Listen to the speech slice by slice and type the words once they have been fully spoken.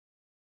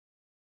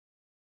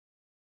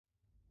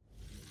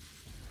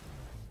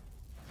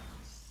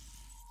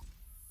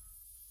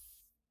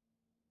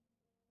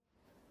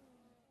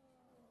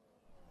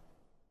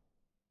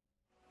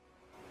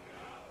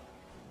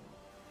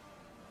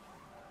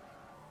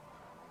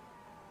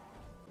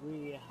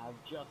We have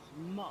just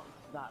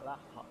mucked that lap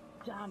up.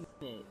 Damn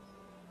it!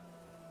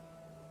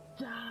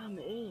 Damn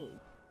it!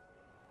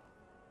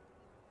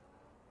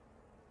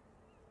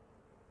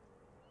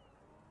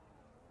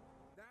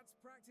 That's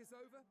practice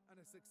over and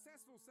a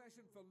successful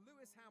session for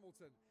Lewis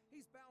Hamilton.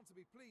 He's bound to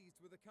be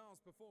pleased with the car's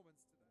performance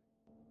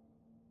today.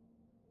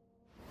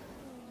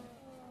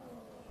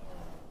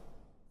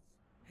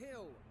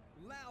 Hill,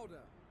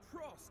 Lauda,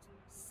 Prost,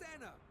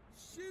 Senna,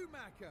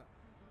 Schumacher.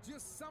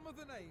 Just some of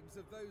the names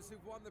of those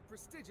who've won the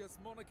prestigious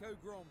Monaco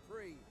Grand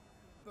Prix.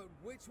 But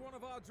which one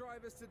of our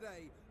drivers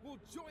today will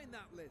join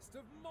that list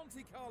of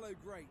Monte Carlo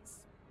greats?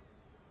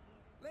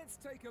 Let's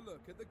take a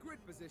look at the grid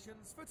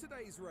positions for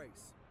today's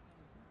race.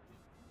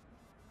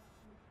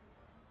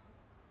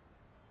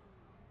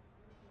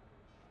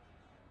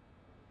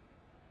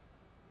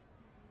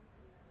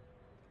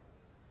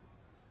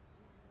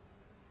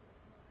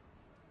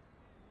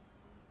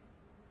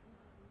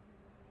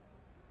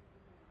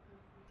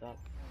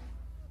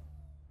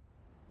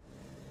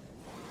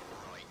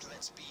 Right,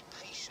 let's be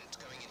patient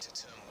going into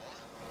turn 1.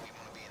 We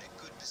want to be in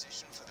a good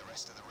position for the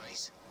rest of the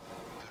race.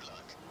 Good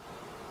luck.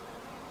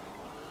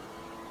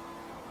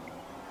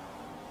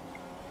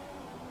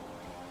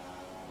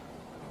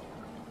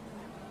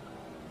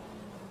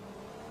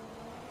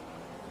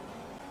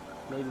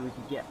 Maybe we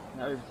could get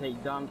an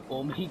overtake done,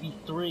 or maybe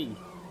three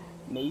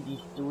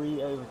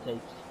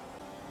overtakes.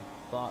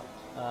 But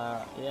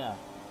yeah.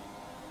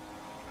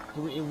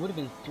 It would have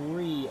been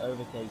 3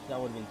 overtakes. That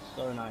would have been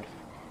so nice.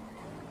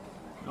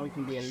 Now we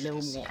can be a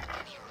little more.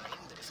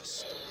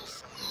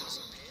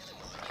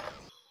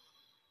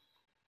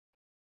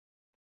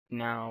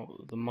 Now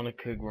the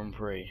Monaco Grand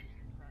Prix.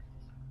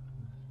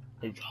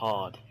 It's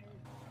hard.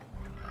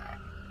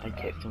 I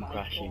kept on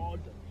crashing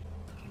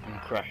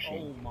and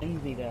crashing.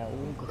 Envy there,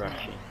 all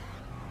crashing.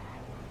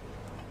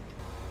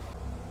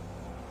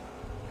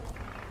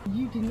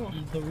 You did not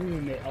have the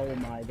room it. Oh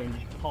my! Then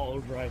just pile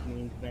drive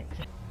me into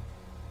next.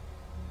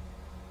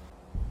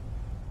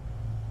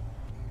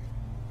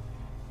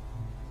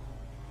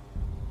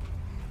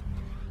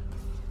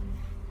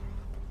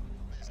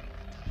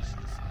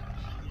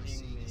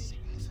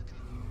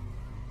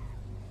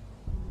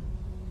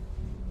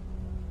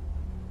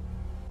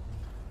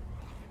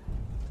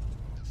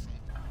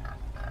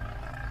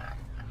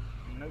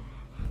 Nope.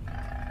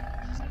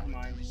 That's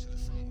mine.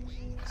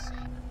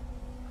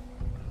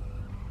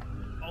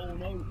 Oh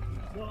no!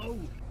 No!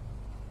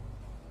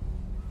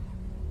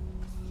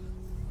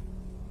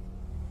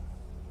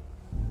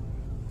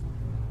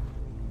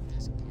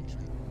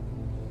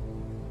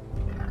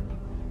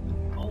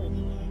 Oh!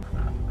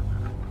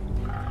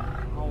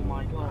 Oh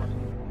my god!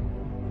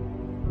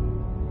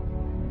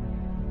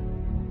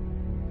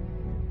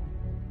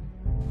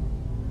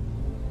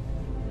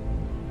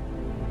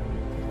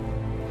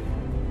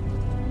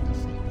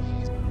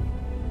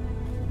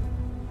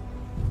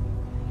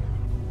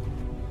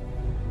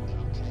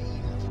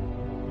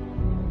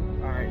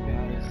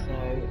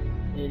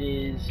 It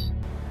is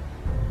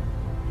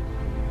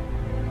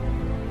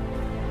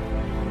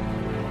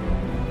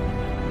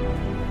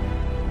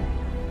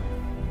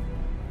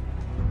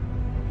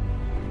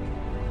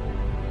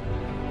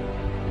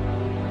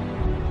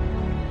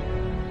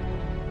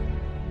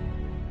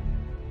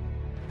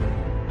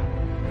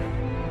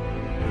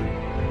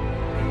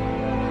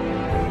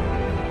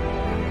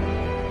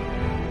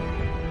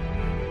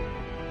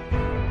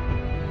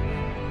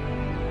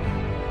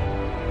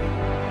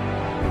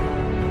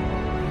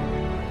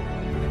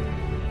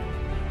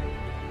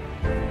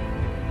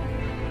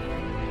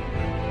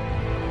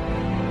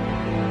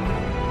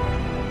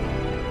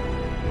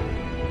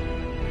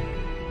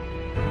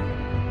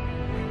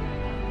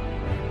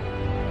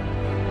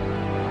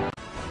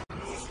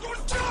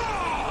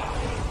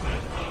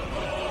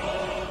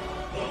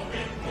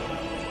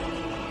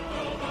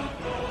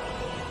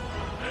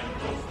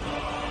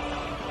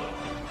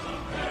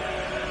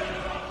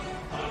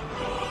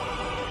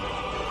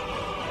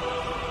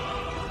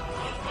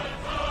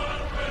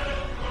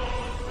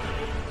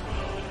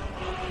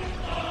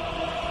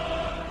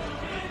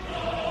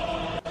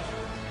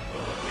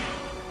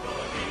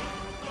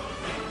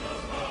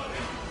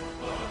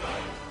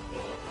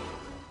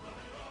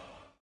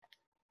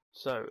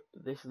so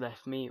this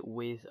left me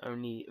with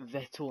only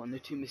Vettel and the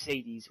 2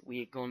 Mercedes. We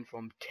had gone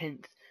from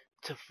 10th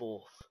to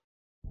 4th.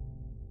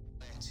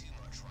 Too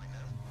much right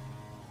now.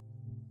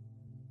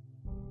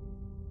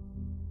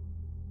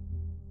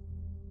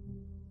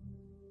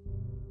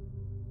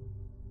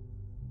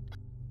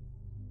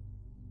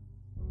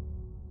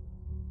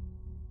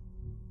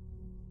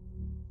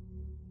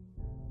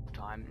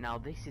 Now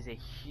this is a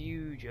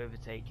huge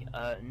overtake.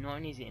 Not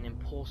only is it an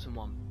important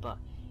one, but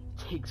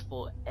it takes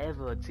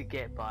forever to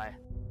get by.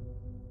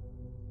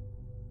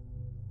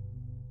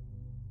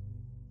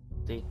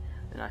 See,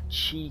 and a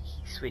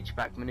cheeky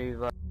switchback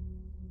maneuver.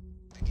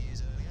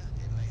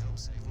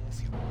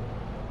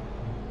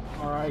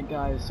 Alright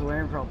guys, so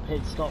we're in for our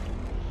pit stop.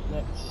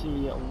 Let's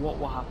see what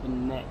will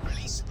happen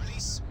next.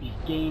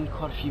 We've gained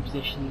quite a few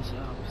positions.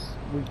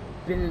 We've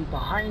been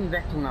behind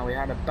Vettel now. We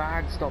had a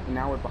bad stop and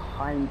now we're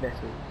behind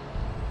Vettel.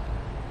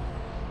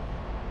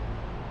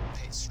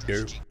 its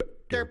strategy.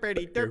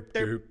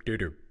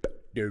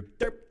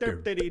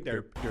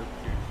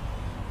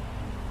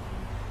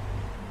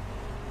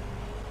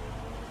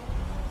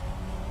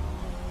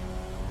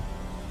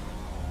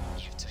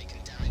 You've taken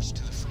damage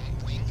to the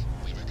front wing.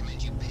 We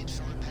recommend you pit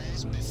for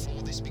repairs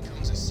before this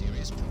becomes a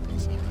serious problem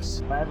for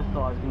us. If I ever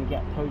thought I was going to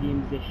get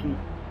podium position,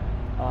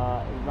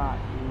 that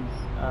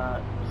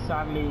is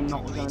sadly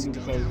not going to be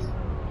the case.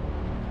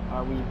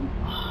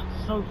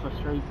 So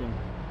frustrating.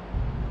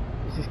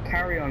 Let's just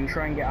carry on,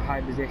 try and get a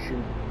high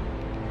position.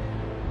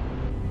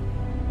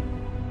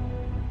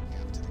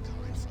 Gap to the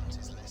car in front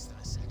is less than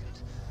a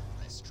second.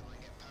 Let's try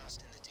and get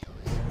past in the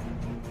DRS.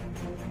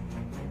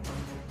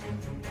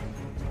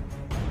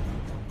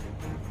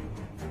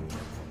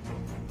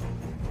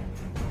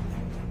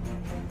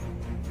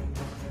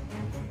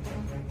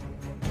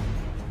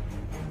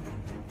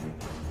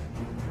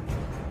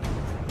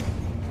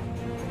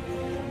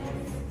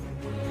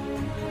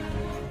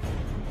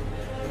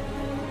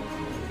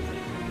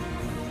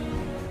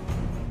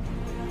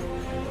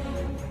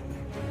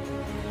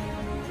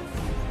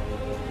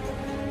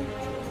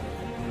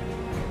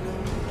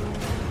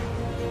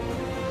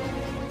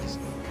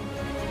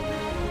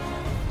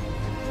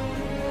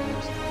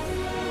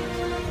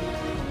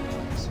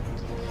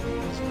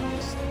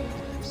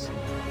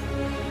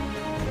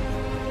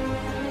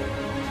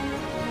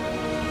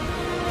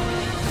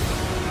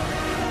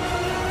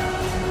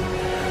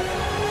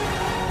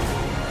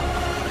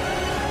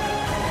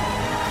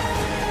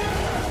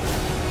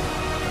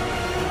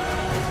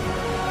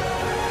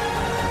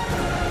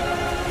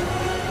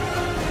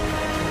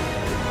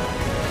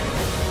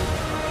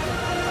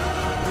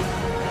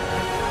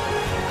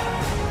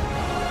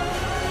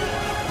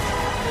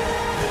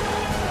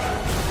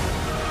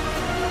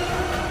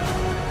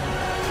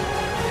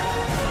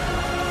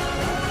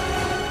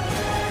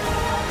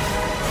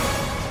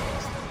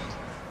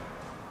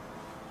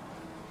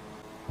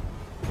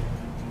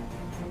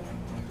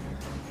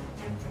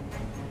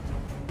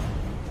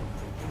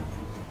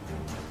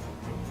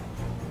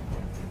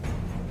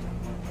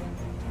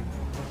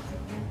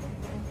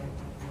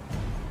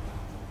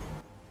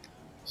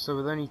 So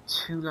with only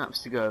 2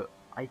 laps to go,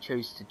 I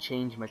chose to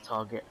change my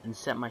target and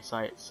set my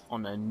sights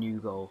on a new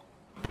goal.